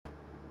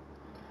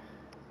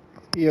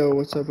Yo,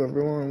 what's up,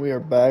 everyone? We are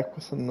back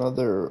with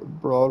another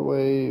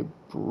Broadway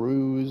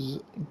Brews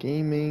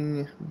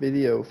gaming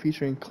video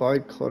featuring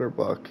Clyde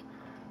Clutterbuck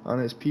on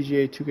his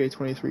PGA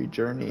 2K23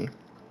 journey.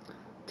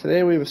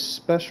 Today we have a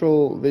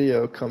special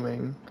video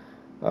coming.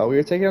 We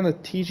are taking on the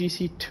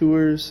TGC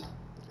Tours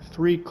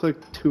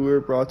 3-click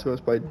tour brought to us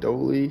by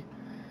Dolly.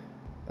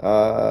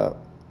 Uh,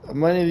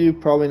 Many of you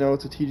probably know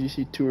what the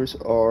TGC Tours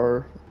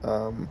are.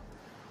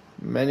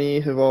 Many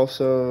have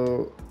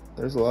also,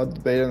 there's a lot of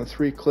debate on the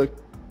 3-click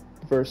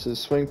versus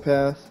swing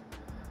path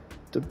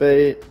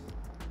debate.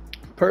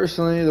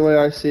 Personally, the way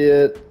I see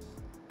it,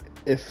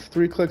 if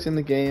 3 clicks in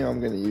the game, I'm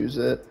going to use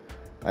it.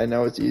 I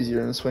know it's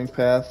easier in the swing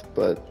path,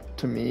 but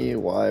to me,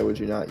 why would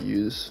you not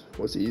use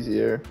what's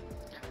easier?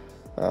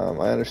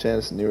 I understand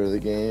it's newer to the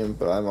game,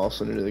 but I'm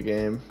also new to the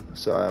game,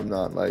 so I'm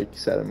not like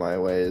set in my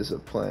ways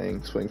of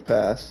playing swing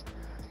path.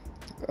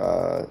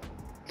 Uh,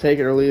 Take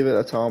it or leave it,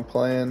 that's how I'm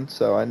playing.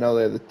 So I know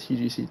they have the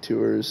TGC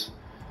Tours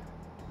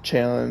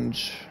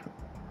challenge,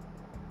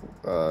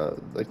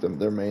 like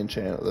their main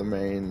channel, the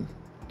main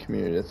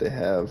community that they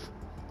have.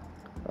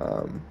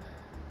 Um,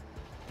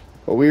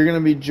 but we're going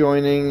to be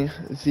joining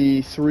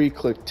the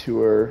 3-click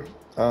tour.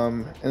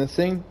 And the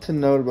thing to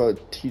note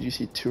about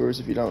TGC Tours,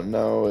 if you don't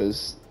know,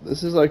 is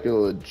this is like a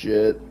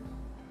legit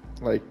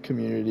like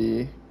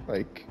community.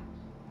 Like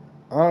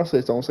honestly,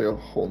 it's almost like a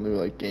whole new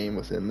like game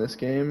within this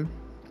game.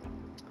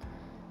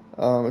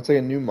 It's like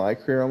a new My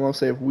Career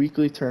almost. They have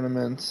weekly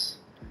tournaments.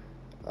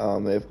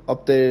 They have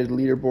updated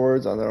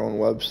leaderboards on their own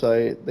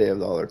website. They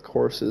have all their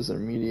courses, their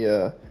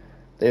media.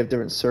 They have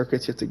different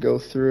circuits you have to go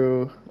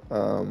through.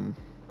 But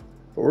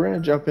we're going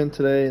to jump in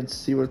today and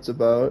see what it's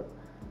about.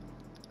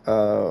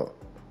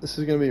 This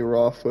is going to be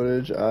raw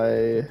footage.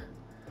 I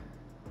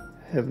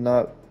have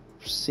not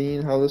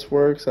seen how this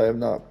works. I have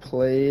not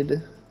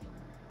played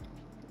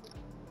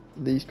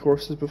these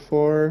courses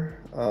before.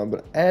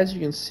 But as you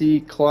can see,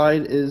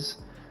 Clyde is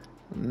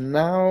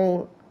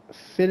now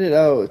fitted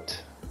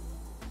out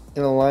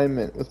in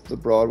alignment with the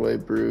Broadway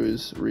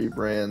Brews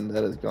rebrand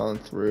that has gone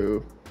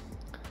through.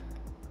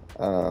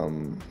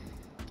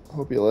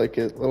 Hope you like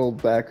it. Little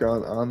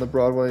background on the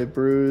Broadway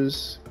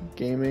Brews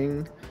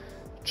gaming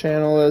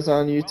channel that's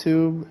on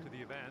YouTube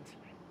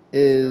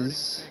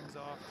is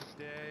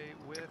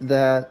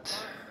that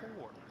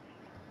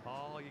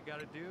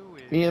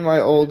me and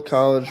my old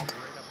college.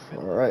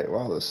 Alright,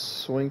 wow, the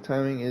swing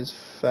timing is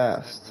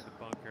fast.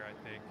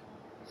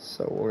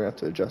 So we're gonna have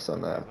to adjust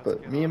on that.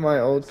 But me and my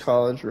old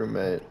college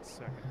roommate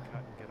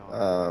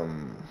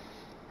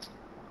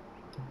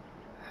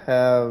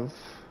have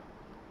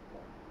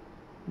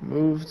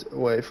moved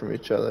away from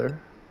each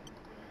other.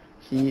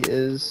 He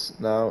is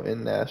now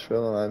in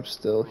Nashville, and I'm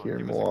still here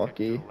in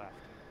Milwaukee.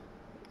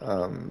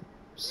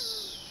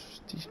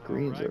 These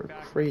greens are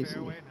crazy.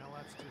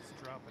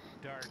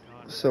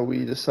 So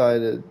we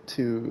decided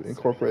to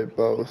incorporate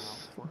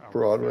both.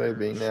 Broadway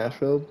being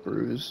Nashville,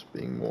 Brews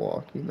being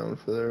Milwaukee, known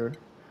for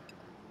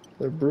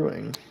their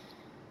brewing.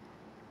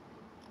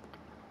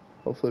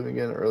 Hopefully we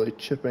get an early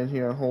chip in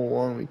here on hole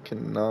one. We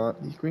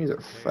cannot. These greens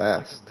are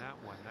fast.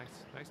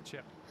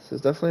 This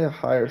is definitely a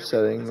higher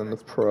setting than the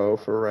pro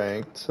for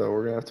ranked, so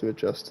we're gonna have to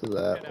adjust to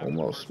that.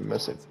 Almost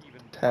miss a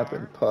tap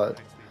and putt.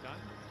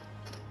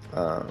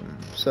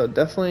 So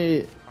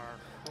definitely,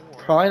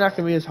 probably not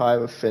gonna be as high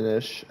of a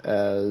finish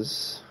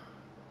as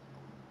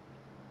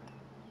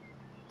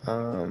I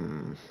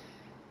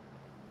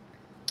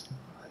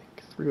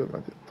think 3 wood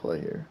might be the play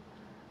here.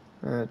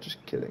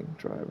 Just kidding,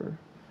 driver.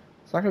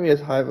 It's not gonna be as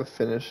high of a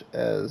finish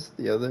as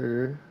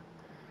the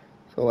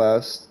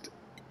last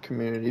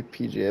community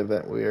PGA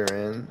event we are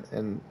in,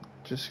 and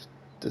just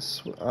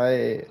this,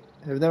 I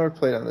have never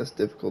played on this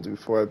difficulty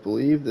before. I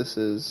believe this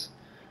is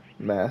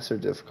master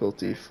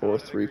difficulty for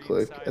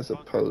 3-click as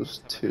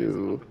opposed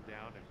to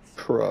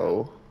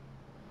pro,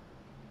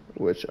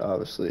 which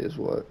obviously is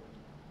what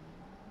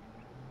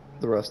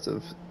the rest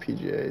of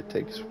PGA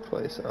takes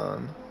place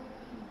on.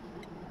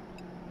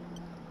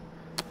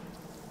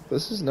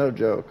 This is no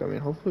joke. I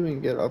mean, hopefully we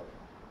can get up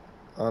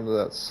onto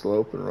that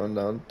slope and run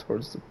down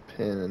towards the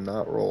pin and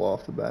not roll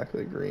off the back of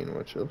the green,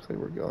 which it looks like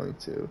we're going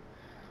to.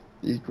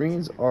 These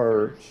greens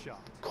are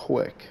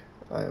quick,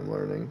 I am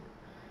learning.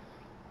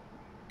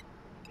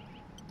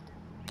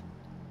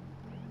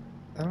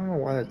 I don't know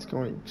why it's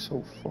going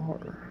so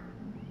far.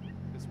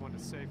 This one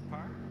is safe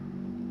par.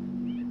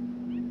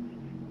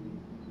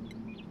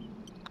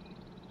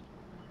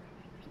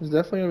 It's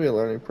definitely going to be a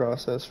learning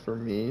process for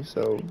me,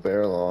 so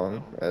bear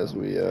along as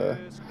we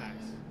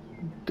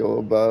go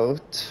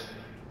about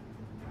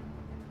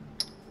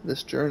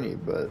this journey,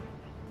 but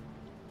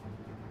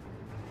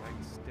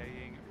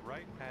Staying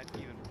right at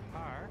even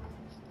par.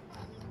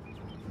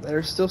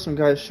 there's still some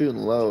guys shooting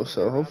low,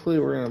 so hopefully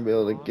we're going to be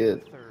able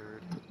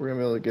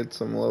to get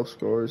some low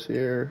scores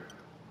here.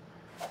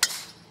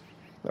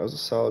 That was a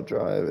solid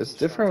drive. It's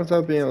different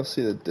without being able to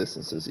see the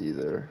distances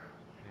either.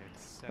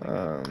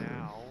 Now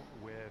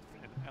with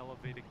an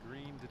elevated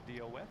green to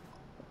deal with.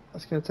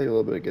 That's going to take a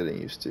little bit of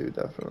getting used to,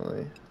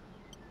 definitely.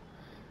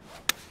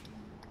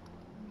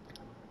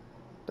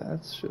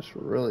 That's just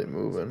really This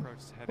moving. approach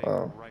is heading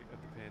Wow. right at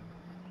the pin.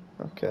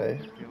 Okay.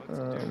 Okay,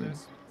 let's do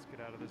this. Let's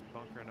get out of this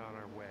bunker and on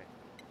our way.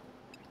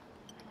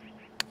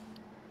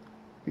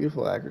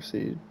 Beautiful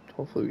accuracy.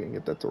 Hopefully we can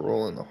get that to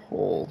roll in the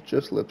hole.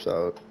 Just lips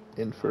out.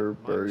 In for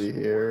Not birdie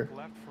much here. work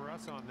left for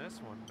us on this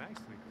one.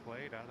 Nicely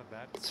played out of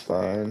that It's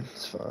stand. fine.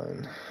 It's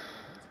fine.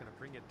 That's going to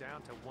bring it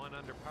down to 1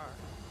 under par.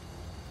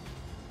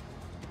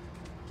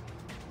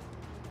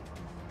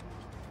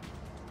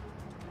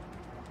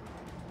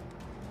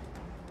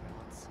 And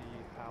let's see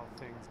how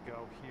things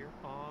go here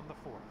on the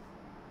 4th.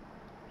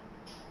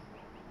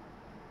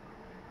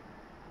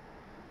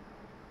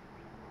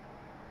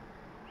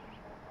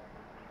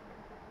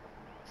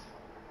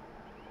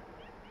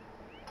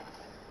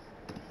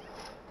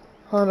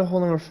 On to hole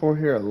number 4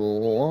 here, a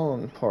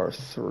long par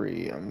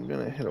 3. I'm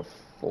gonna hit a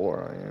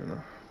 4-iron,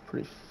 a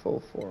pretty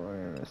full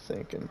 4-iron, I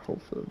think, and hope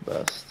for the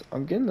best.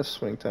 I'm getting the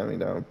swing timing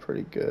down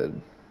pretty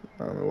good.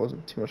 It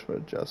wasn't too much of an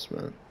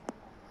adjustment.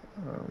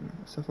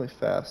 It's definitely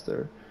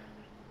faster.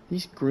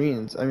 These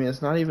greens, I mean,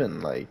 it's not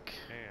even like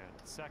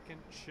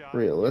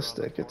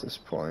realistic at this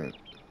point.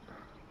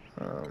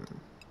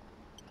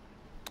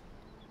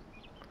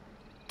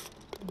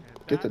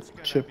 Get the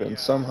chip in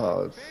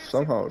somehow.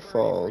 Somehow it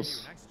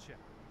falls.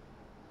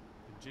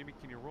 Jimmy,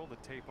 can you roll the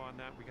tape on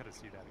that? We got to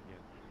see that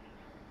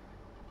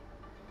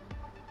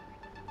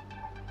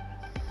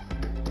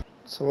again.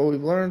 So what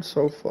we've learned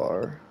so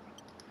far,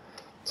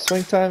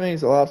 swing timing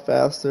is a lot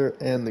faster,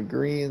 and the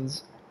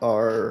greens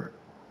are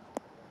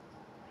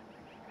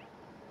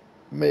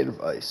made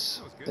of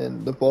ice,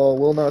 and the ball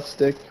will not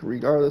stick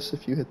regardless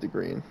if you hit the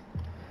green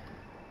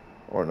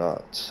or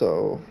not.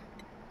 So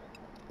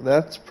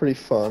that's pretty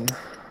fun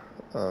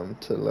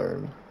to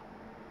learn.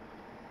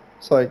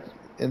 So like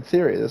in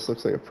theory, this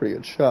looks like a pretty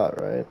good shot,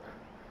 right?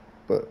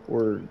 But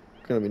we're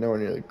going to be nowhere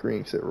near the green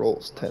because it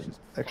rolls 10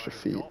 extra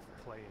feet.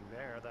 Playing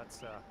there,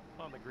 that's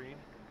on the green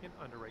in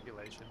under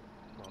regulation.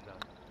 Well done.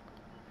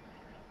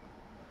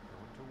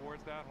 Going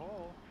towards that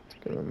hole. It's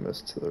going to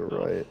miss to the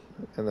right.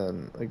 And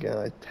then again,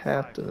 I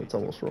tapped and it's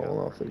almost rolling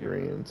off the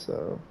green,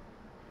 so.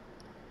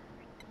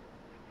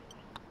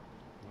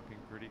 Looking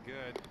pretty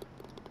good.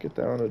 Get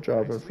that one to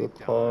drop in for the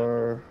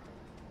par.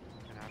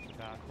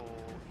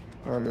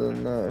 On to the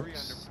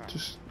next.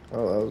 Just,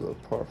 oh, that was a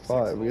par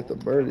 5. We get the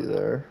birdie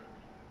there.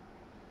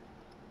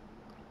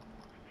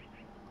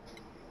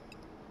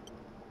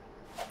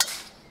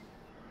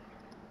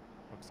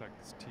 Looks like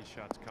this tee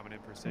shot's coming in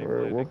for safe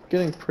We're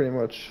getting pretty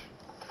much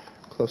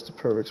close to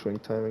perfect swing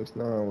timings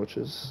now, which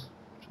is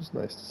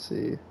nice to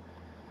see.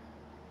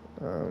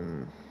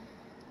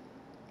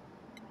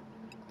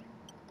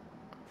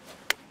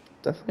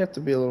 Definitely have to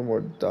be a little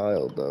more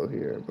dialed though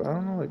here, but I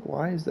don't know, like,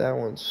 why is that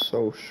one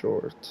so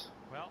short?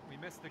 Well, we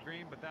missed the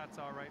green, but that's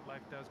all right.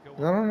 Life does go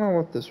on. I don't know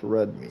what this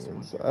red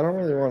means. I don't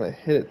really want to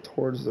hit it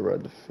towards the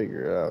red to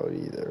figure it out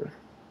either.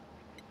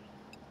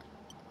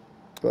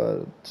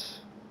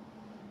 But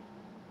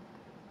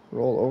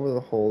roll over the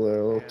hole there,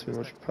 a little too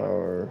much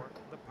power.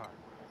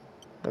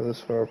 Have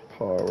this for our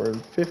par. We're in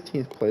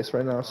 15th place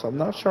right now, so I'm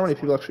not sure how many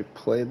people actually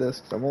play this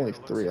because I'm only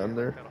 3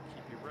 under.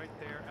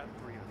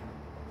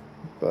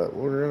 But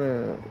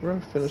we're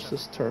gonna finish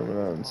this tournament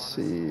out and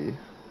see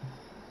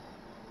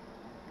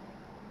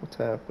what's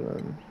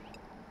happening.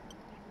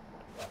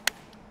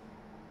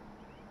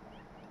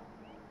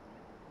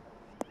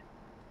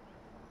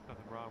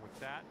 Nothing wrong with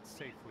that.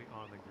 Safely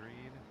on the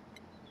green.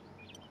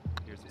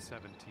 Here's a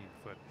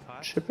 17-foot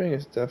putt. Chipping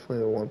is definitely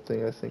the one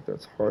thing I think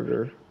that's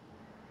harder.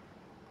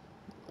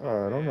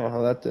 I don't know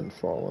how that didn't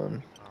fall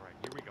in. All right,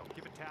 here we go.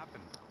 Give it tap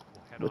and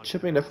we'll head But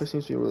chipping definitely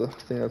seems to be the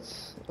thing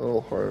that's a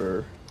little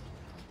harder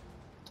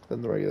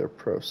than the regular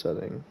pro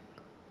setting.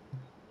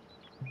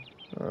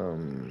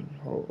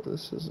 Oh,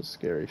 this is a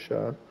scary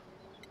shot.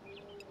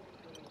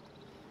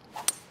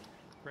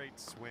 Great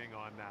swing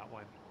on that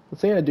one. The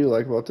thing I do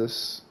like about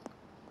this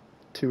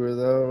tour,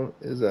 though,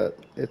 is that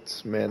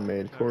it's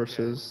man-made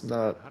courses,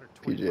 not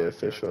PGA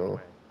official.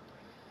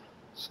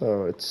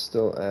 So it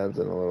still adds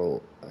in a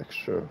little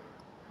extra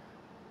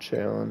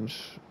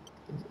challenge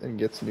and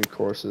gets new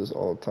courses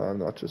all the time,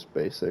 not just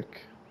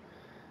basic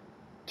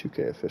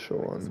 2K official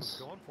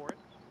ones.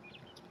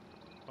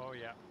 Oh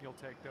yeah, you'll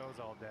take those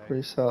all day.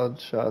 Pretty solid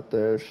shot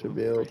there. Should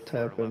be able to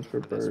tap in for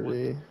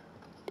birdie.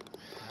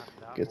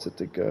 Gets it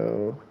to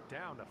go.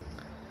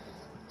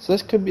 So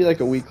this could be like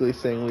a weekly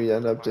thing we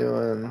end up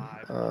doing.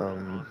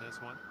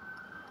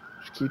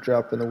 Just keep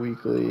dropping the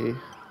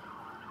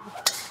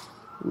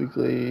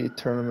weekly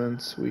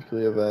tournaments,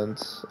 weekly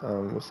events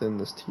within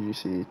this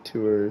TGC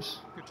tours.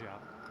 Good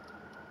job.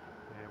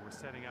 And we're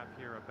setting up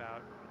here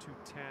about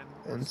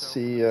 210. And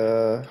see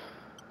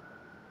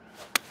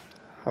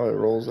how it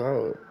rolls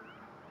out.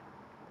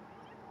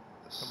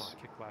 Come on,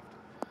 kick left.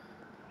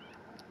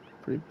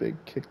 Pretty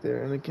big kick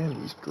there. And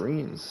again, these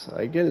greens.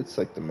 I get it's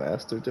like the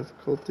master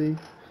difficulty.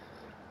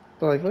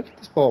 But like, look at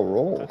this ball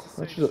roll.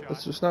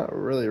 That's just not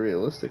really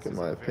realistic in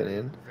my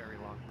opinion.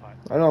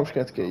 I know I'm just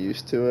going to have to get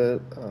used to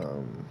it.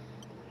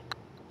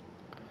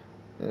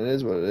 And it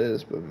is what it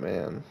is, but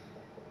man.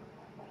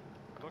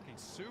 Looking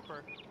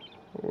super.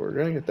 We're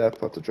gonna get that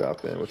putt to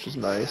drop in, which is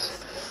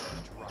nice.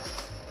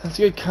 That's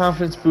a good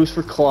confidence boost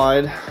for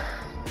Clyde.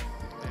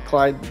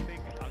 Clyde,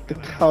 the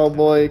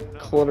cowboy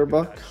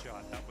clutterbuck.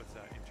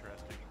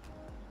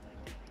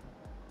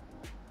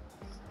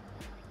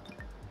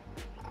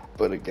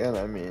 But again,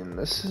 I mean,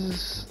 this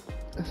is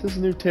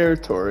new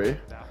territory.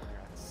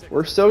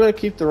 We're still gonna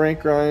keep the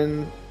rank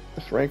grind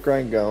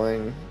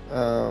going.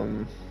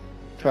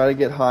 Try to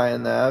get high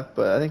in that,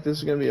 but I think this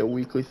is gonna be a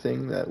weekly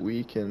thing that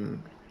we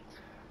can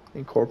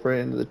incorporate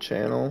into the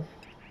channel,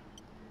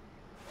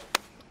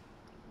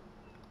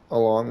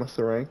 along with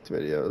the ranked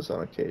videos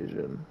on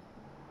occasion.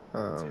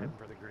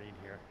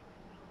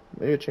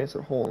 Maybe a chance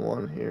at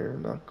hole-in-one here,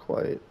 not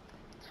quite.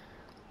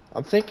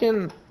 I'm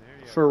thinking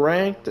for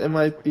ranked, it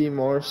might be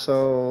more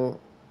so.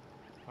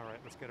 All right,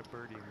 let's get a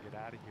birdie and get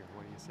out of here.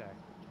 What do you say?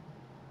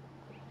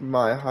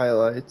 My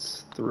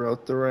highlights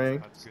throughout the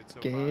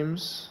ranked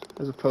games,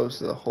 as opposed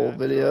to the whole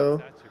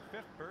video.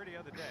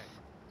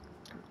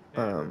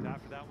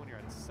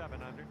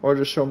 Or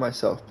just show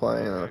myself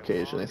playing on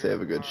occasion. If they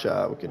have a good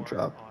shot, we can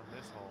drop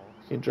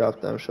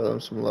them, show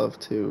them some love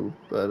too.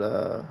 But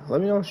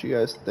let me know what you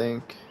guys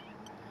think,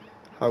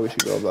 how we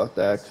should go about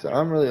that, because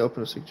I'm really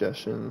open to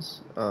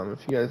suggestions.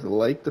 If you guys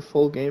like the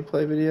full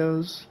gameplay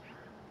videos,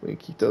 we can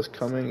keep those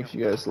coming. If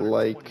you guys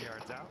like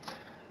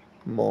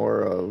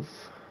more of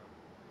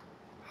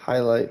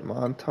highlight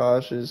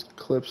montages,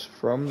 clips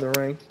from the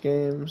ranked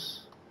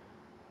games,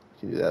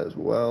 you can do that as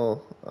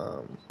well.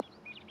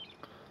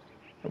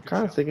 I'm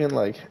kind of thinking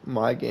like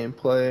my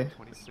gameplay,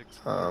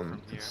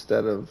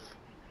 instead of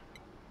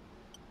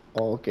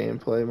all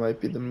gameplay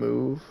might be the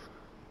move.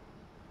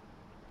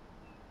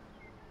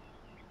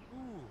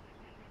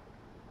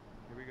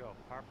 Here we go,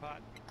 par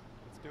putt.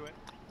 Let's do it.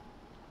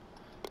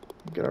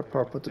 Get our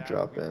par putt to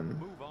drop in.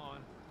 Move on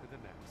to the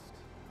next.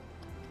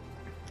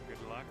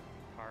 Good luck.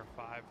 Par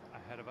 5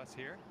 ahead of us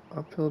here.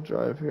 Uphill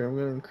drive here. I'm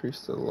gonna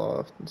increase the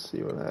loft and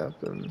see what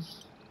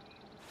happens.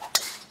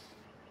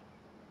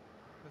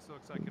 This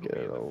looks like Get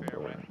it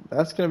over.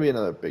 That's gonna be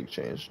another big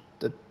change.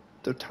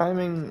 The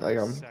timing, like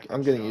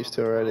I'm getting used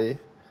to already.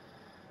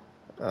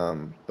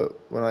 But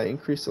when I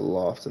increase the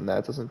loft and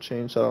that doesn't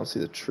change, so I don't see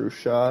the true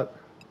shot.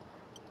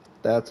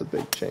 That's a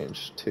big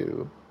change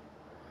too.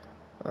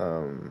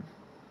 And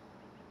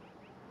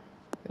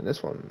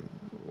this one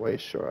way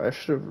short. I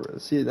should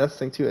have see. That's the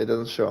thing too. It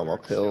doesn't show I'm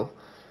uphill,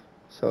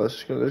 so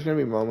there's gonna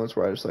be moments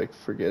where I just like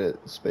forget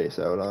it, space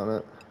out on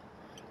it,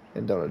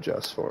 and don't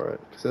adjust for it,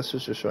 because that's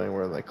just showing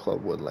where my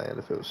club would land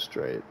if it was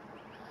straight,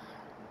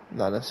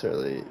 not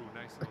necessarily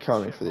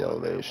accounting for the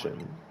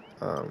elevation.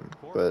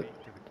 But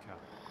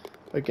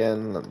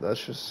again,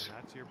 that's just,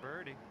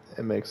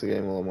 it makes the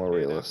game a little more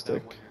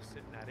realistic.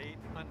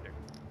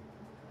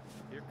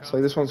 So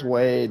like this one's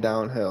way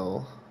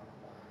downhill,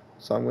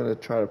 so I'm gonna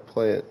try to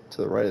play it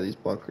to the right of these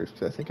bunkers,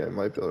 because I think I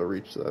might be able to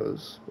reach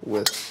those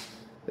with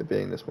it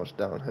being this much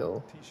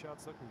downhill.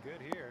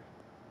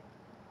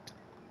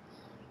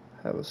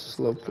 Have a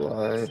slope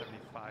line.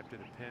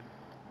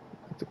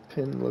 The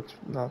pin looks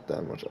not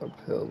that much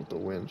uphill, but the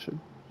wind should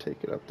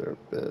take it up there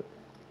a bit.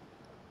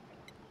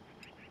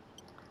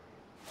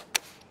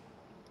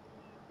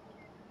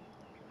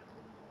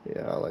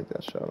 Yeah, I like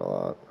that shot a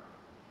lot.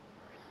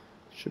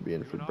 Should be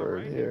in for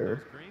bird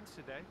here.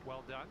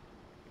 Well done.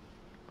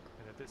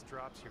 And if this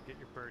drops, you'll get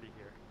your birdie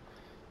here.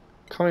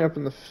 Coming up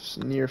in the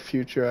near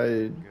future,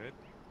 I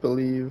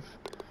believe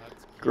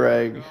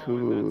Greg,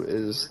 who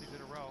is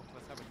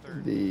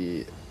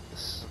the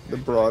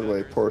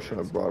Broadway portion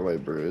of Broadway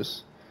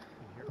Brews,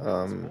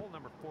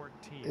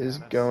 is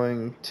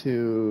going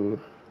to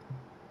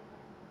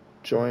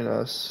join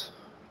us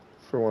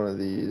for one of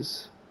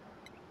these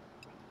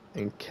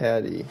and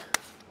caddy.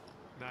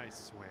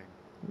 Nice swing.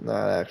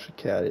 Not actually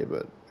caddy,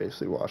 but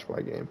basically watch my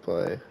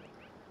gameplay,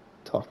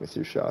 talk me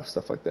through shots,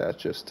 stuff like that,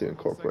 just to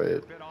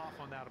incorporate,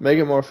 make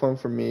it more fun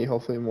for me,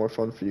 hopefully more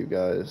fun for you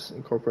guys,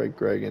 incorporate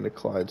Greg into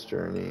Clyde's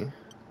journey.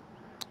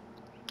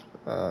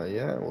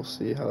 Yeah, we'll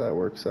see how that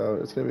works out.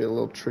 It's going to be a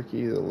little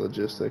tricky, the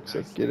logistics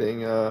of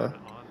getting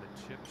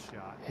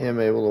him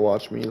able to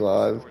watch me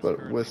live,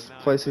 but with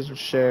PlayStation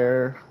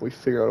Share, we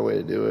figured out a way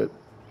to do it.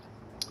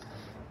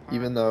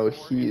 Even though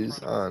he's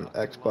on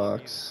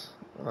Xbox,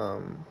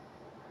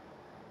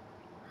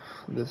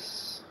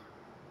 this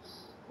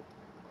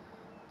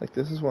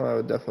is one I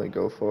would definitely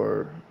go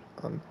for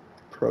on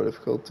pro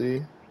difficulty,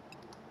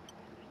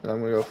 and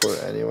I'm gonna go for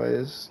it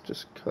anyways,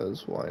 just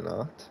cause why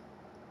not?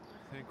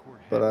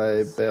 But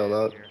I bailed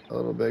out a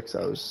little bit because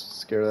I was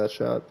scared of that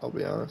shot, I'll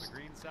be honest.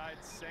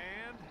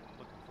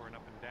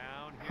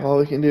 All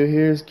we can do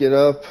here is get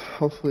up,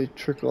 hopefully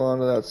trickle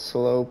onto that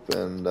slope,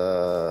 and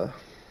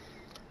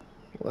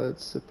let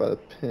it sit by the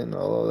pin,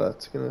 although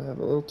that's gonna have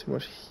a little too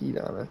much heat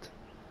on it.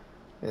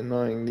 And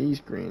knowing these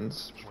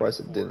greens, I'm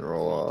surprised it didn't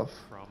roll off.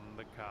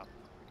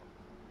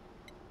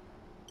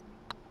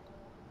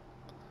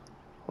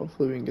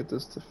 Hopefully we can get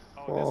this to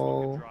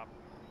fall.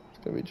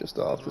 It's gonna be just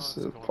off. This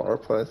is a par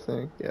putt, I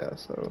think. Yeah,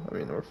 so I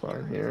mean we're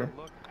fine here.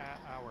 Look at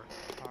our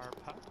par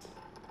putt.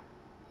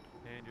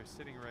 And you're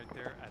sitting right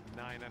there at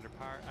 9 under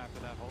par after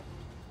that hole.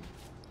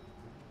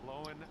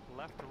 Blowing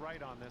left to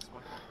right on this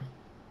one.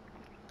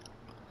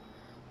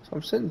 So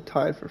I'm sitting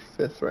tied for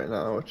 5th right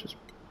now, which is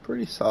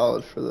pretty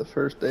solid for the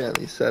first day on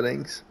these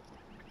settings.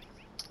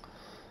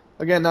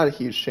 Again, not a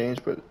huge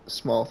change, but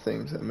small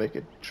things that make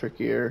it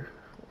trickier.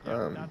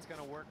 Yeah, that's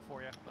gonna work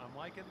for you. I'm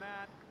liking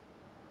that.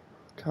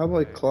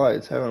 Cowboy Okay,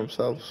 Clyde's having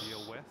himself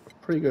deal with. a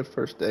pretty good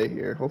first day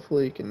here.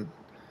 Hopefully he can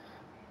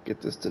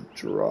get this to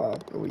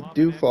drop. But we Loving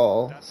do it.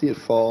 fall, That's see it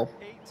fall,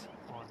 8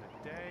 on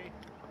the day.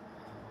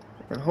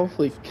 and And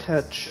hopefully the score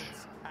catch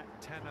sits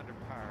at 10 under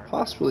par at the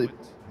possibly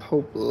moment.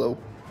 Pope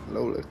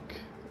Lolik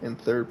in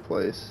 3rd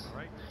place. All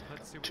right,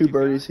 let's see what 2 you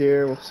birdies got.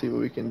 here. We'll see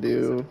what we can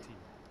do. 17.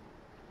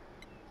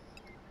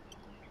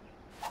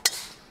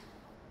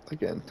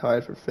 Again,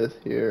 tied for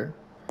 5th here.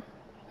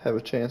 Have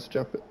a chance to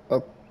jump it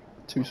up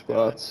 2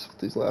 spots with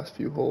these last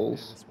few And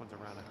holes. this one's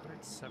around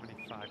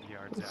 175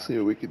 yards Let's out. see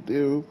what we can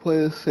do. Play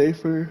this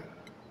safer.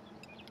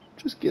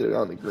 Just get it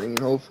on the green,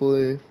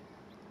 hopefully.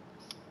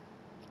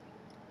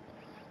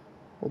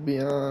 We'll be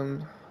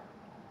on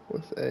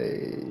with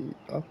a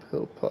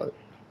uphill putt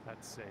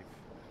That's safe.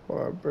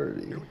 for our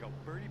birdie. Here we go.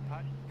 Birdie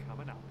putt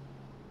coming up.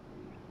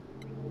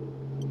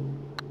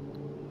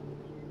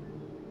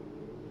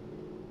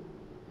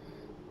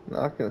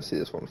 Not going to see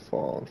this one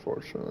fall,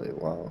 unfortunately.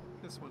 Wow.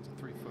 This one's a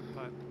 3-foot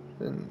putt.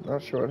 And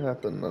not sure what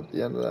happened at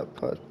the end of that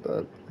putt,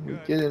 but we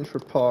Good. get in for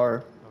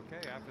par.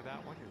 Okay, after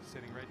that one, you're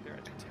sitting right there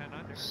at 10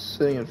 under.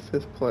 Sitting in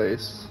 5th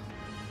place.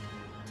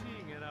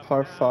 Teeing it up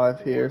Par now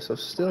 5 here, for so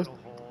the still final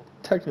hole.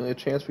 technically a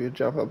chance we could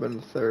jump up into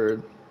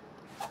 3rd.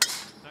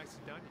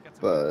 Nicely done. You got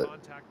some But good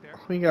contact there.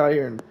 if we got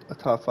here in a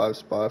top 5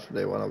 spot for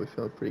day 1, I'll be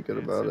feeling pretty good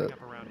And about sitting it.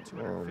 up around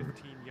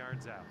 215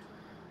 yards out.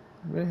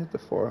 I'm going to hit the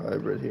 4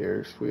 hybrid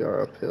here, so we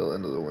are uphill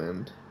into the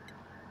wind.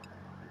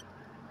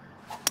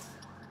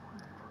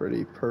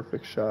 Pretty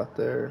perfect shot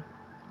there.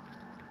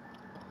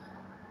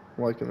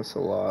 I'm liking this a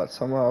lot.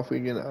 Somehow if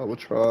we get an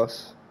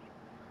albatross,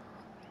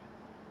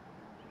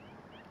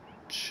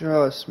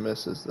 just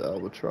misses the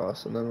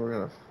albatross, and then we're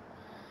going to...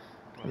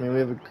 I mean, we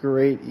have a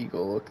great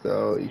eagle look,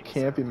 though. You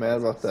can't be mad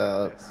about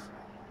that.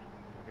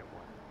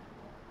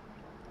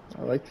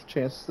 I like the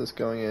chances of this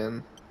going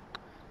in.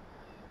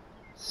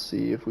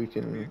 See if we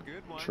can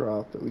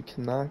drop it. We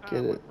cannot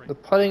get it. The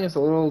putting is a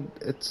little...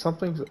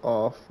 something's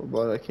off,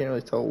 but I can't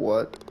really tell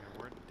what.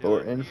 But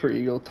we're in for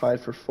eagle,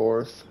 tied for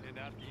 4th. And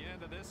at the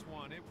end of this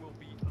one, it will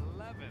be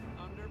 11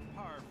 under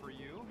par for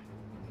you.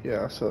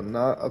 Yeah, so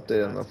not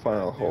updated on the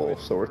final hole.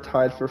 So we're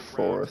tied for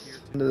 4th.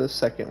 Into the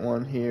second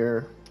one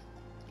here.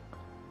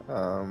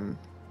 And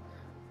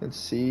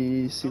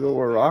see what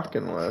we're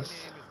rocking with.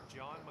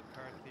 John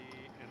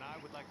McCarthy, and I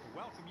would like to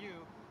welcome you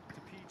to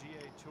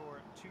PGA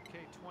Tour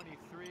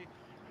 2K23.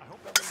 I hope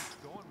everything's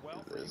going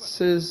well for you.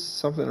 This is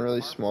something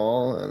really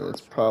small, and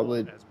it's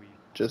probably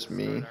just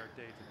me.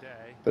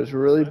 But it's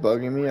really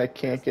bugging me. I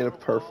can't get a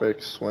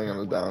perfect swing on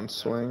the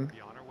downswing.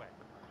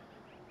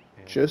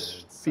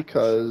 Just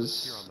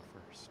because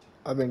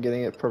I've been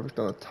getting it perfect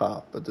on the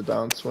top, but the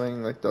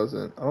downswing like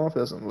doesn't. I don't know if it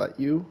doesn't let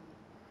you,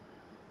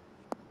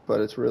 but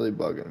it's really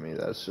bugging me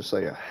that it's just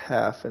like a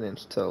half an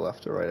inch to the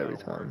left or right every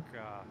time.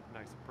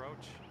 Nice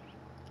approach.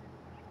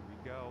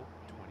 Here we go.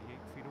 28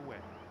 feet away.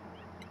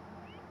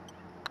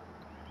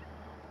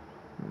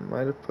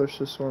 Might have pushed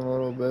this one a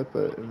little bit,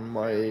 but it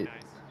might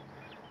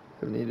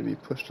have needed to be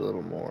pushed a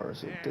little more,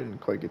 as it didn't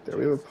quite get there.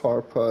 We have a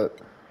par putt.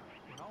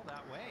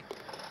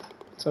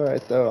 It's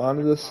alright though. On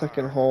to the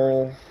second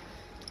hole.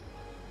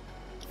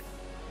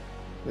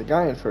 The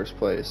guy in first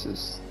place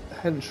is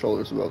head and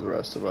shoulders above the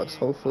rest of us.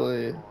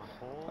 Hopefully,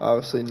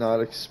 obviously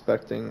not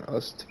expecting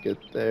us to get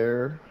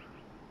there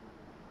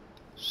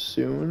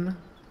soon,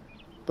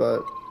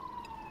 but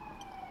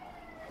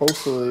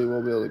hopefully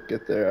we'll be able to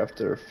get there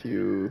after a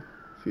few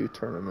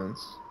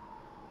tournaments.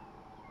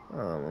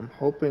 I'm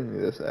hoping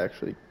this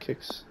actually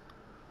kicks.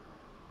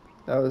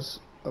 That was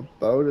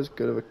about as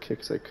good of a kick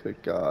as I could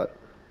have got.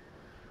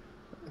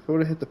 If it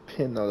would have hit the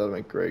pin, though, that would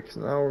have been great, because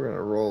now we're going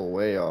to roll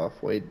way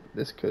off. Wait,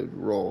 this could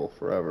roll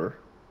forever.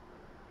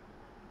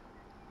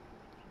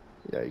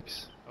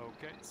 Yikes.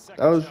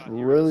 That was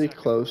really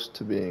close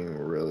to being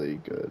really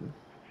good.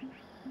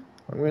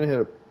 I'm going to hit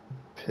a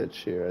pitch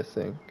here, I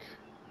think.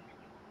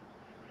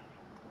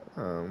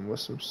 With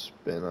some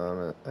spin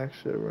on it.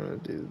 Actually, we're going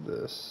to do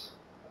this.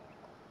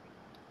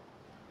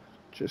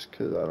 Just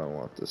because I don't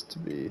want this to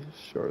be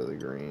short of the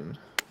green.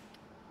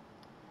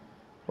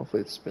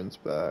 Hopefully it spins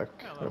back.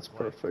 That's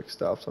perfect.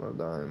 Stops on a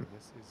dime.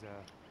 This is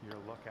your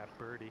look at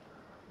birdie.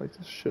 Like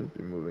this shouldn't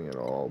be moving at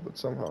all, but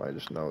somehow I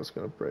just know it's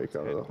going to break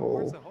out of the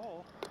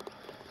hole.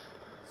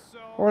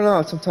 Or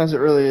not. Sometimes it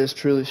really is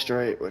truly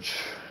straight, which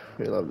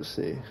we love to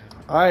see.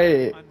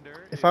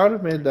 If I would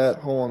have made that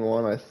hole in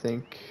one, I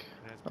think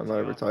I might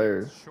have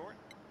retired.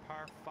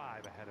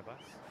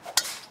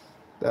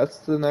 That's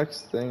the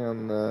next thing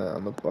on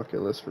the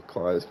bucket list for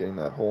Clyde, is getting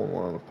that hole in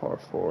one on the par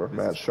 4,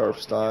 Matt Sharp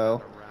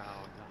style.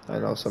 I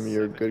know some of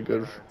you are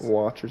good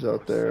watchers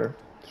out there.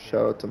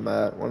 Shout out to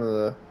Matt, one of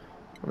the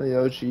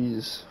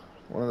OGs,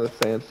 one of the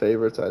fan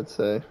favorites, I'd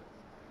say.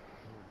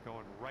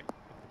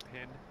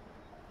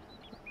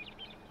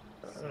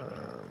 set up for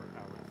our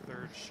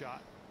third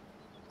shot.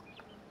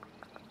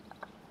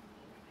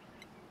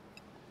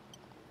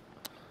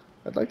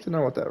 I'd like to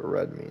know what that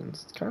red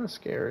means. It's kind of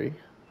scary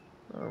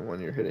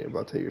when you're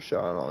about to hit your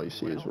shot and all you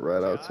see is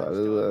red outside of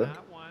the...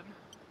 That one.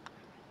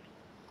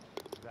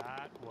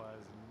 That was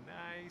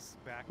nice.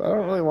 Back But I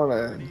don't really want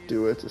to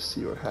do it to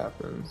see what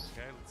happens.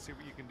 Okay, let's see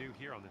what you can do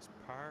here on this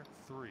par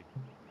 3.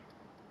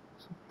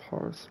 So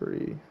par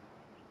 3.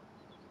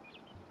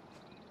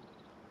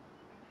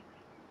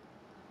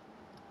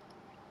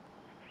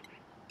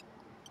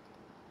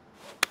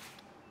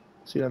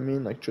 See what I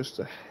mean? Like just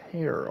a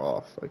hair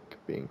off, like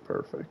being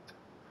perfect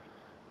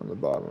on the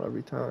bottom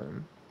every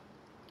time.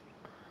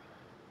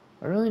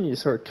 I really need to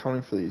start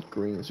counting for these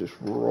greens just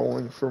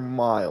rolling for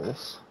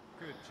miles.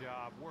 Good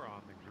job. We're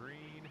on the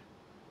green.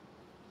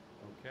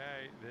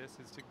 Okay, this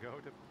is to go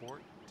to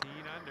 14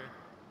 under.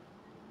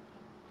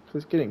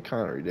 It's getting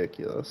kind of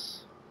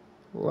ridiculous.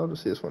 We'll love to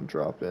see this one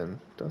drop in.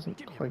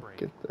 Doesn't quite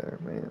get there,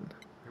 man.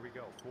 Here we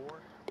go.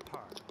 4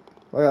 par.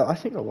 Well, I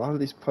think a lot of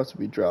these putts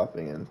would be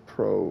dropping in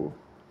pro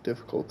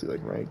difficulty,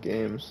 like ranked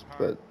games,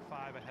 but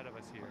 5 ahead of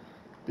us here.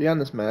 beyond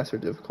this master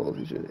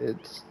difficulty,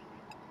 it's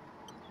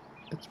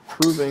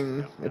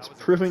proving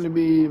to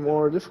be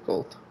more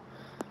difficult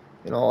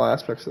in all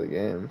aspects of the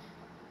game.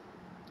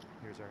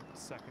 Here's our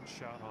second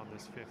shot on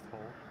this 5th hole.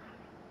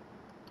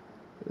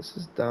 This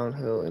is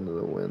downhill into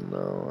the wind,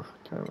 though.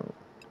 I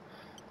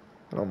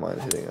don't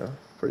mind hitting a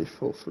pretty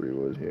full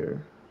 3-wood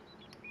here.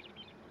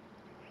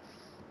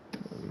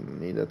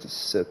 Need that to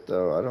sit,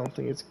 though. I don't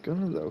think it's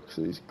gonna, though,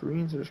 because these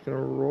greens are just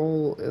gonna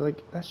roll.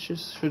 That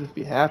just shouldn't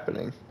be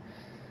happening.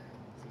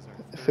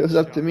 If it was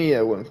up to me,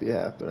 it wouldn't be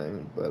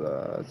happening, but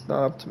it's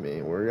not up to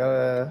me. We're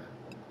gonna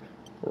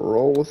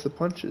roll with the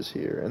punches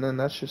here, and then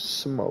that's just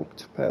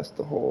smoked past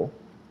the hole.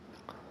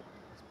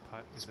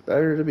 It's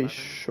better to be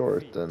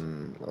short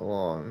than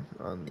long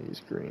on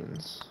these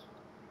greens.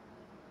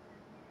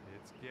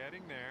 It's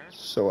getting there.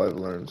 So I've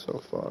learned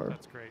so far.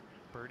 That's great.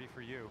 Birdie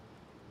for you.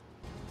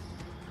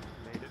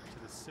 Made it to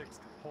the 6th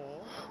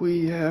hole.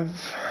 We have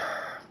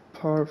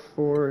par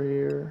 4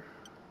 here.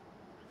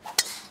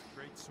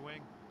 Great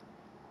swing.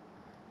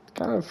 It's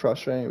kind of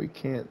frustrating we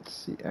can't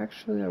see.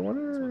 Actually, I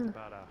wonder... This one's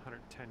about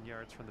 110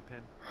 yards from the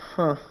pin.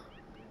 Huh.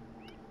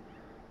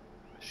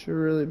 I should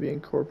really be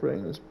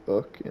incorporating this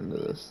book into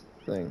this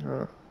thing,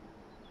 huh?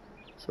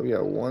 So we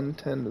got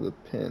 110 to the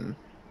pin.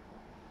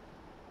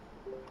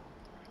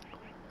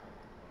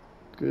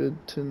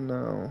 Good to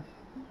know.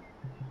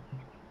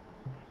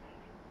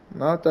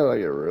 Not that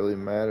it really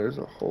matters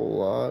a whole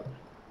lot,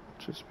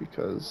 just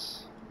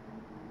because,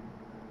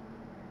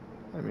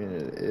 I mean,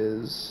 it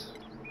is,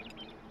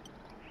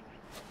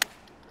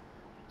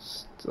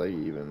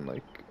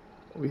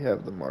 we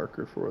have the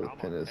marker for where the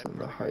pin is and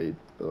the height,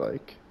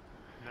 but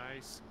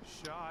nice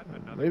shot.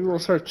 Maybe we'll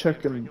start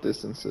checking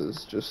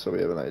distances just so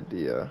we have an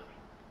idea.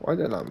 Why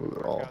did I not move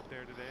at all?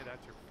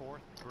 That's your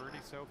 4th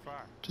birdie so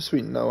far. Just so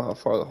we know how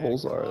far the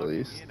holes are at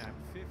least. In at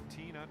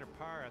 15 under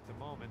par at the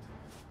moment.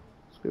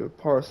 So we have a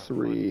par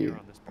 3,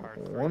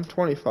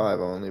 125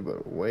 only,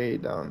 but way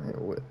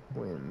downhill with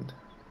wind.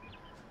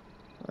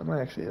 I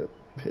might actually hit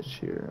a pitch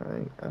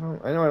here. I know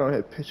I don't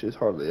hit pitches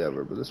hardly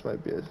ever, but this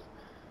might be a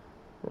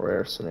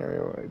rare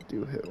scenario where I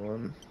do hit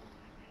one.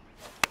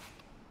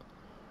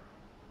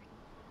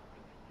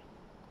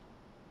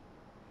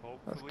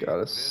 I've got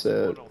to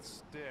sit.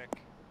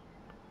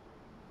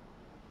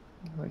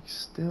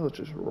 Still it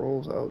just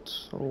rolls out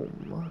so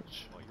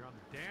much. Well, you're on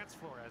the dance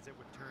floor as it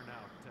would turn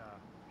out.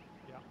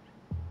 Yeah,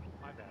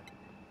 my bad.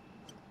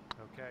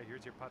 Okay,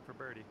 here's your putt for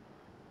birdie.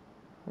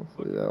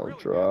 Hopefully that'll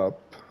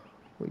drop.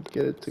 We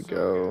get it to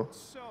go.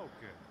 So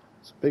good.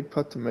 It's a big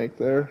putt to make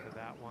there. After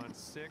that one,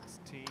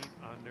 16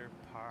 under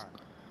par.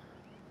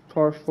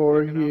 Par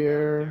 4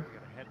 here. We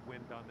got a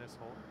headwind on this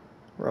hole.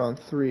 We're on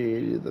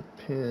 380 to the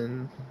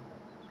pin.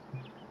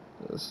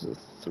 This is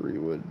a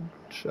 3-wood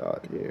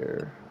shot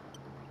here.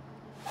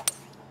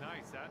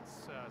 Nice, that's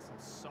some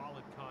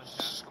solid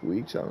contact.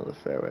 Squeaks onto the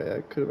fairway.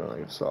 That could have been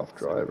like a soft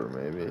driver,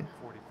 maybe.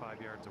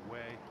 45 yards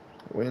away.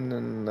 Wind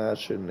and that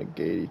should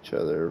negate each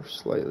other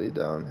slightly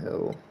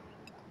downhill.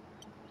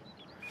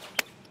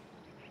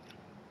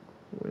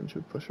 Wind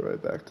should push it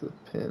right back to the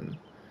pin.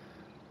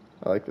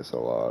 I like this a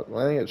lot.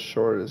 Landing it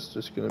short is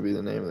just going to be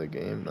the name of the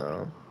game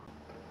now.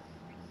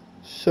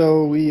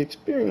 So we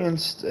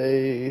experienced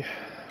a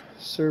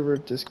server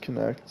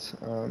disconnect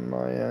on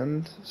my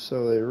end,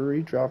 so they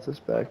re-dropped this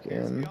back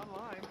in.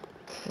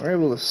 We're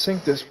able to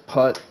sink this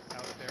putt.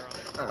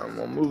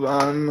 We'll move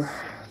on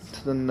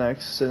to the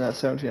next, sitting at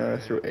 17 under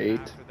through 8.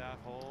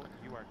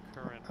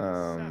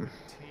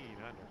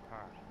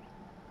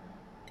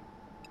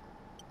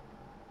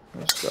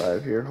 Let's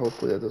dive here.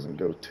 Hopefully that doesn't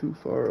go too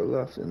far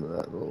left into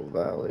that little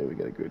valley. We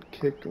get a good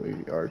kick and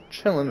we are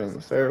chilling in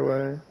the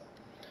fairway. And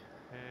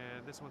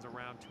this one's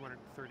around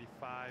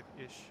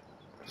 235-ish.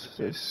 This is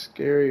a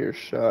scarier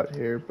shot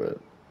here, but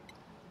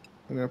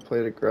I'm going to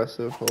play it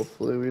aggressive.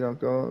 Hopefully we don't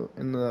go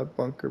into that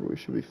bunker, but we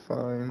should be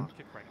fine.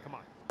 Kick right. Come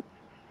on.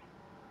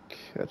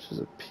 Catches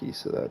a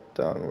piece of that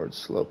downward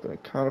slope, and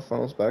it kind of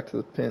funnels back to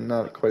the pin.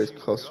 Not quite as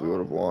close as we would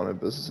have wanted,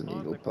 but this is an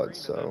eagle putt,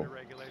 so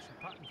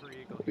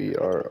we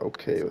are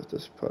okay with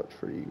this putt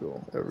for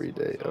eagle every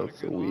day of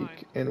the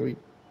week. And we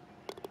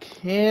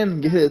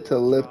can get it to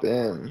lip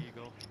in.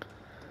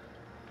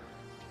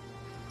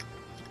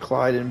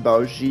 Clyde and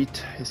Baujit,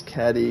 his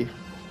caddy,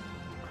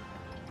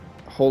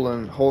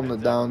 holding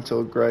it down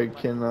till Greg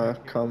can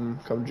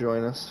come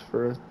join us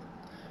for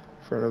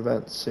an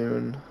event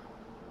soon.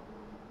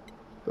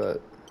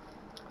 But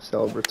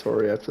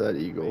celebratory after that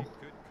eagle.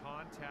 Good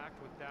contact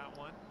with that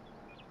one.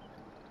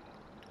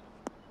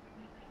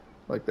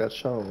 Like that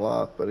shot a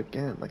lot, but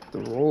again, like the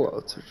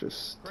rollouts are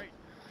just,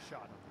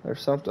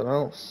 there's something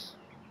else.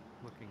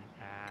 Looking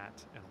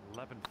at an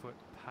 11-foot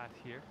putt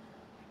here.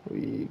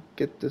 We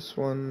get this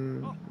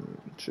one.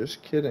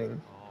 Just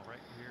kidding. All right,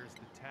 here's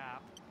the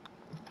tap.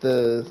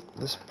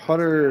 This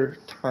putter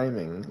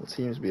timing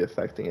seems to be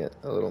affecting it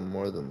a little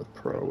more than the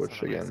pro,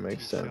 which again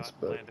makes sense,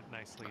 but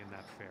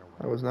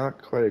I was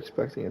not quite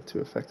expecting it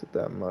to affect it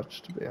that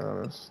much, to be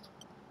honest.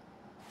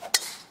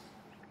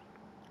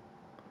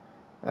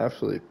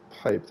 Absolutely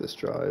pipe this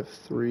drive.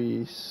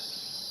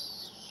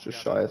 Just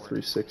shy of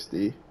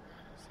 360. Second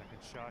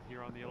shot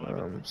here on the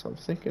 11th. So I'm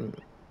thinking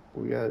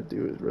what we gotta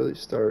do is really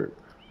start.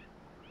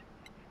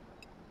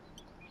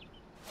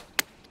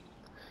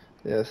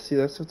 Yeah, see,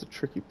 that's what the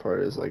tricky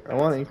part is. Like, I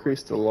want to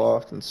increase the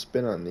loft and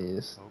spin on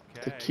these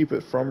to keep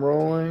it from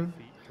rolling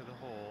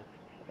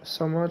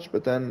so much,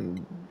 but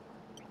then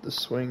the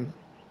swing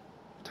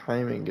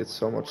timing gets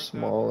so much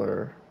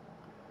smaller.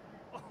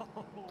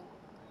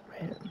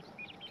 Man.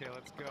 Okay,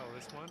 let's go.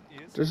 This one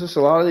is. There's just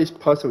a lot of these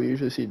putts that we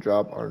usually see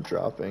drop aren't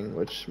dropping,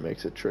 which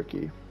makes it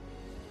tricky.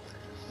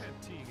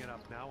 And teeing it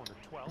up now on the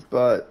 12th.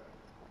 But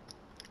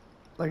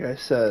like I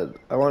said,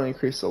 I want to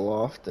increase the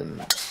loft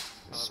and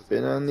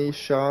spin on these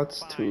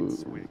shots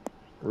to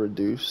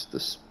reduce the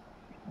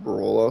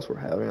rollouts we're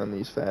having on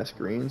these fast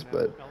greens,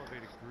 but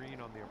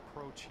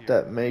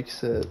that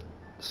makes it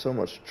so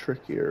much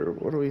trickier.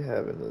 What do we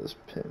have into this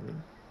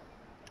pin?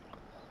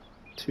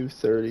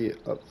 230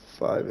 up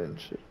 5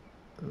 inches.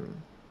 I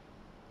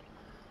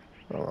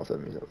don't know if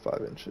that means up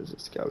 5 inches.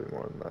 It's got to be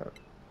more than that.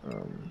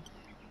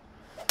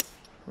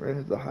 We're going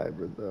to hit the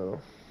hybrid,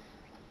 though.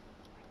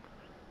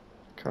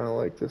 Kind of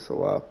like this a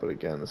lot, but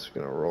again, this is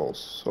going to roll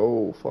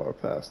so far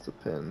past the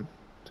pin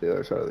to the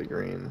other side of the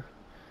green.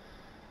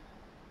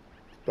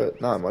 But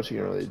not much you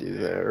can really do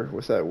there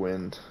with that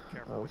wind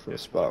from the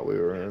spot we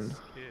were in.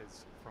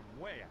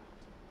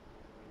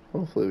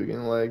 Hopefully we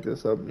can lag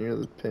this up near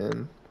the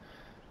pin.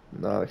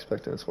 Not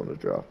expecting this one to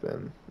drop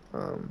in.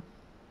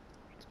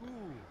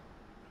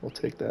 We'll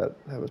take that,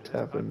 have a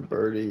tap in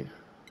birdie.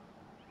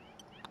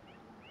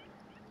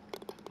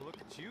 Look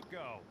at you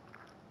go.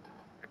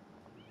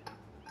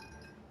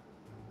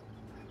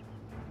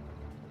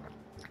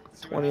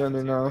 $20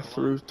 under now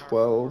through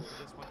 12.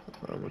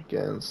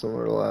 Again,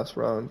 similar to last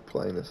round,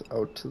 playing this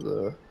out to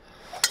the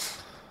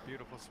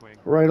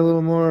right a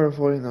little more,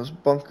 avoiding those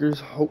bunkers,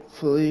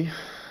 hopefully.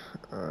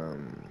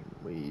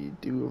 We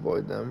do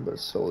avoid them, but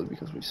solely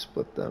because we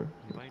split them.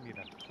 You might need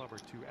a club or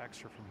two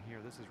extra from here.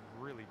 This is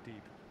really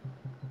deep.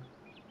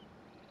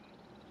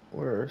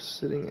 We're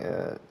sitting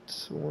at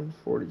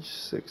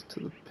 146 to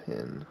the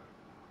pin.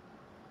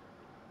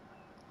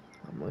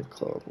 I might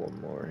club up one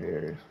more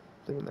here.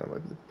 Thinking that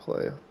might be the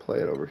play. Play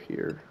it over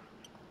here.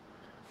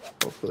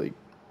 Hopefully,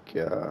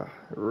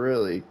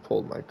 really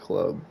pulled my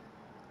club.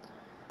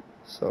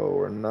 So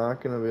we're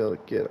not going to be able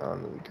to get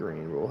onto the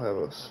green. We'll have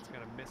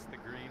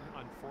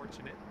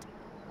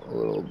a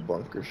little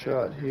bunker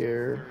shot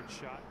here.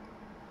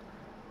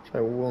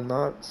 I will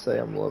not say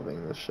I'm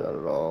loving this shot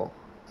at all.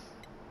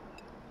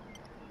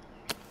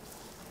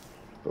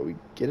 But we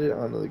get it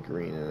onto the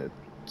green, and it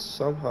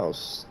somehow,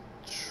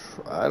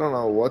 I don't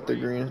know what the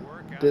green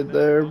did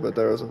there, but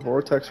there was a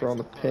vortex around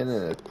the pin,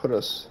 and it put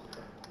us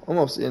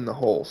almost in the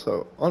hole.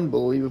 So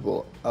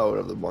unbelievable out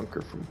of the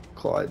bunker from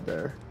Clyde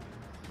there.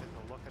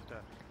 Look at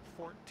the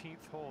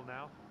 14th hole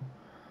now.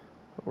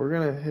 We're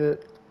gonna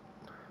hit.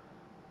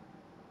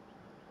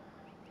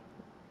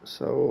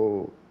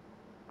 So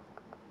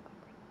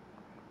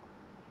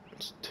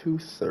it's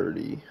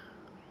 230.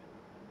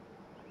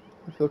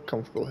 I feel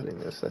comfortable hitting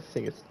this. I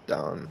think it's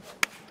down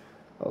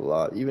a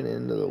lot, even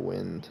into the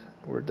wind.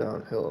 We're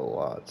downhill a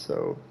lot,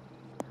 so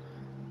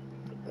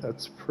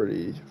that's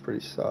pretty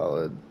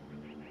solid.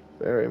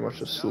 Very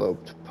much a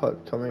sloped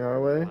putt coming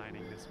our way.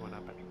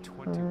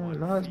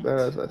 Not as bad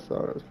as I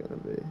thought it was going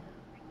to be.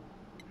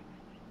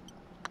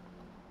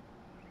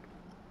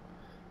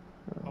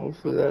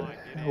 Hopefully that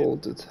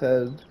holds its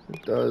head.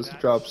 It does. It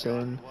drops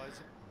in.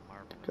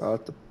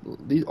 Got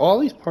all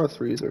these par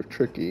threes are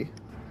tricky.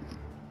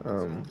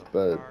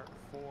 But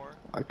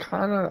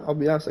I'll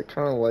be honest, I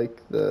kind of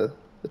like the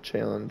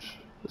challenge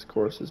this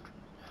course is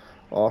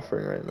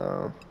offering right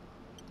now.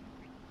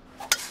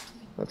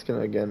 That's going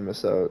to again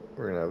miss out.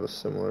 We're going to have a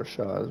similar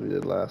shot as we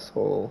did last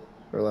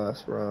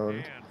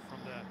round.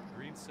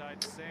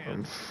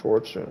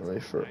 Unfortunately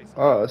for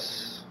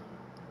us,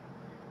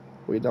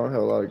 We don't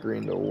have a lot of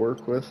green to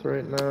work with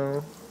right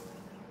now.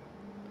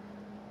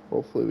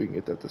 Hopefully we can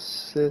get that to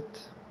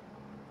sit.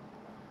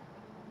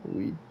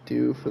 We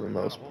do for the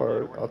most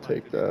part. I'll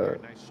take that.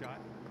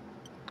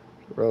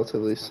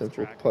 Relatively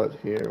simple putt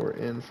here. We're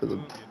in for the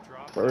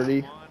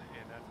birdie.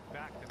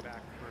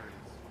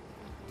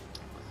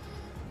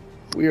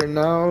 We are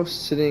now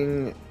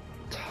sitting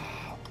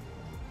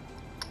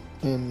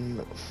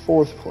in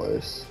 4th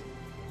place.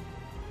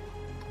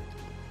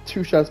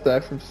 2 shots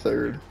back from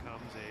 3rd.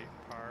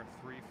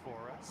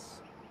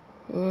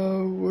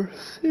 We're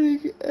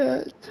sitting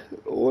at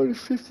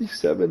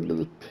 157 to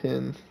the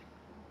pin.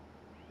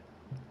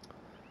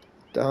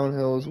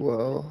 Downhill as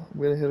well.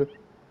 I'm gonna hit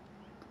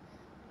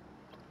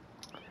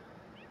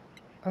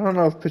I don't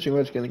know if pitching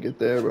wedge gonna get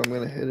there, but I'm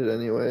gonna hit it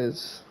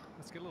anyways.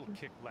 Let's get a little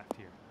kick left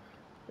here.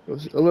 It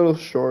was a little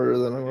shorter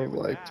than I would have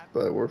liked,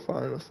 but we're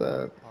fine with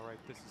that. All right,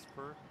 this is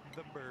for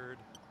the bird.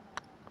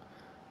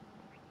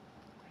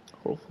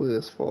 Hopefully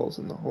this falls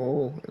in the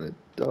hole, and it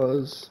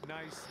does.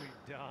 Nicely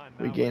done.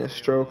 We gain a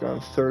stroke on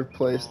 3rd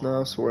place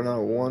now, so we're now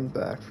 1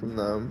 back from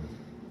them.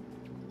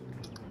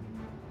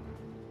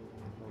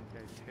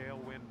 Okay,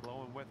 tailwind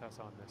blowing with us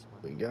on this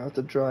one. We got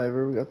the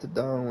driver, we got the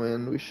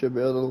downwind. We should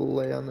be able to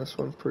lay on this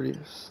one pretty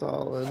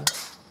solid.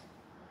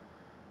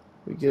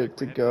 We get it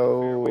to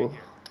go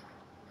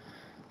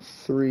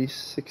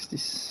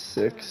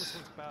 366. This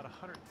was about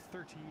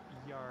 130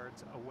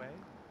 yards away.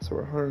 So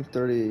we're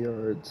 130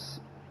 yards.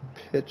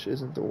 Pitch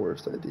isn't the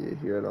worst idea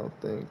here, I don't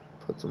think.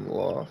 Put some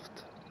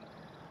loft.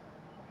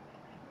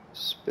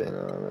 Spin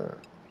on it.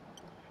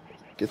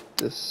 Get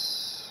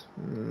this.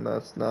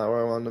 That's not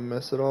where I wanted to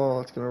miss at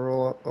all. It's gonna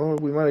roll up. Oh,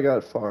 we might have got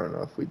it far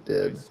enough. We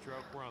did.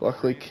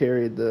 Luckily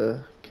carried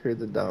the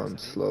down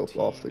slope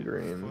off the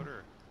green.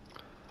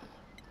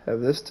 Have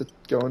this to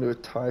go into a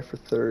tie for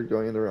 3rd,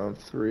 going into round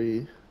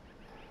 3.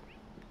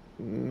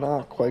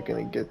 Not quite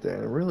gonna get there,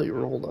 and it really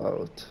rolled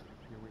out.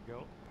 Here we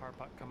go. Par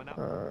putt coming up.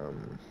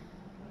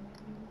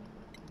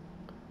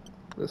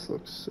 This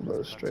looks about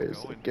as straight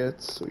as it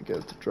gets, so we get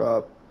it to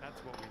drop.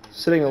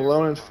 Sitting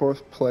alone in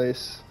 4th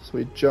place, so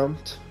we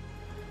jumped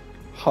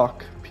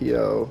Huck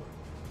PO.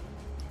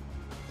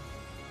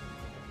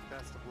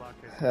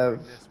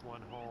 Have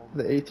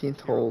the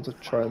 18th hole to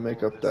try and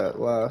make up that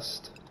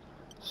last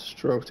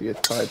stroke to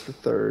get tied for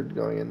 3rd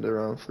going into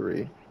round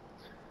 3.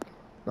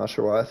 Not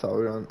sure why I thought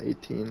we were on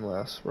 18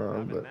 last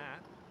round, but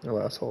the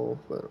last hole,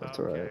 but that's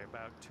alright.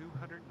 About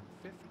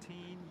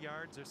 215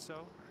 yards or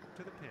so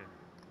to the pin.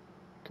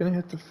 Gonna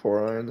hit the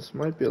 4-iron. This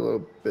might be a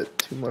little bit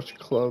too much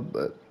club,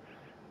 but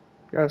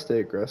gotta stay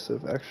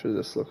aggressive. Actually,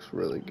 this looks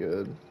really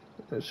good.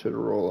 It should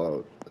roll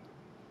out.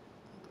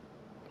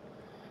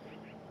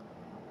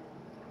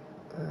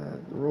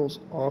 It rolls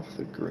off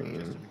the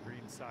green.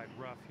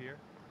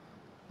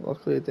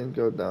 Luckily, it didn't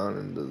go down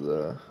into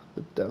the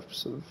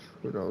depths of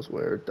who knows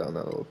where, down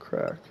that little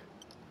crack.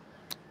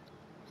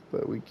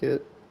 But we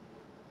get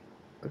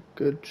a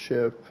good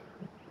chip.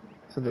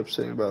 End up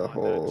sitting by the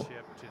hole.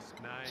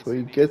 So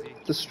we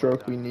get the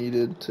stroke we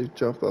needed to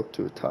jump up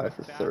to a tie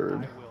for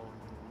 3rd.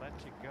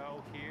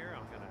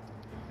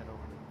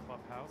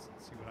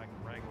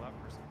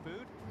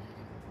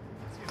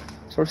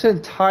 So we're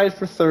sitting tied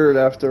for 3rd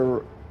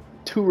after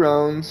 2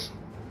 rounds.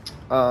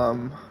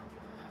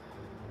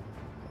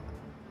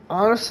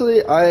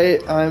 Honestly,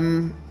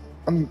 I'm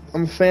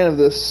a fan of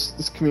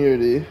this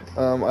community.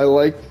 I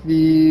like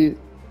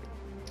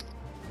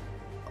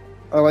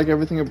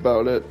everything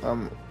about it.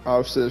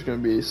 Obviously, there's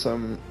going to be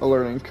a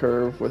learning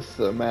curve with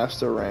the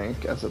master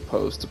rank as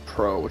opposed to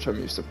pro, which I'm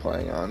used to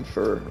playing on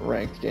for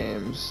ranked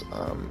games,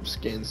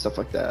 skins, stuff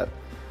like that.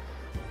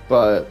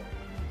 But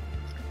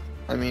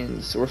I mean,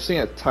 so we're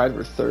sitting at tied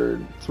for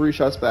 3rd, 3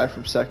 shots back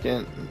from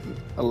 2nd,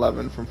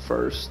 11 from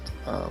 1st.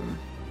 So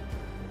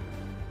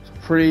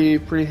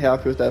pretty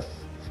happy with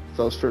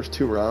those first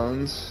 2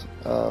 rounds.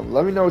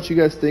 Let me know what you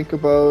guys think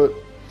about.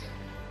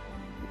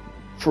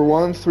 For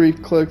one,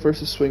 3-click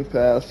versus swing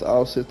path.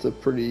 Obviously, it's a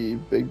pretty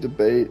big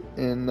debate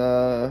in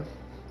the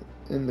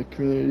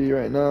community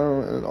right now,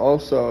 and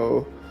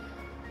also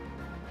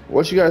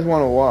what you guys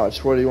want to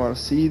watch. Whether you want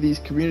to see these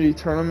community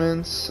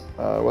tournaments,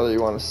 whether you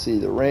want to see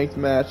the ranked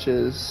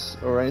matches,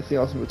 or anything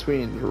else in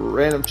between.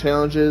 Random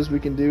challenges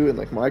we can do in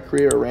like my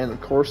career, or random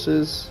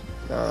courses.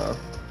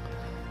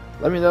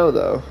 Let me know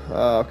though.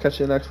 I'll catch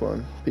you in the next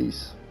one.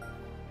 Peace.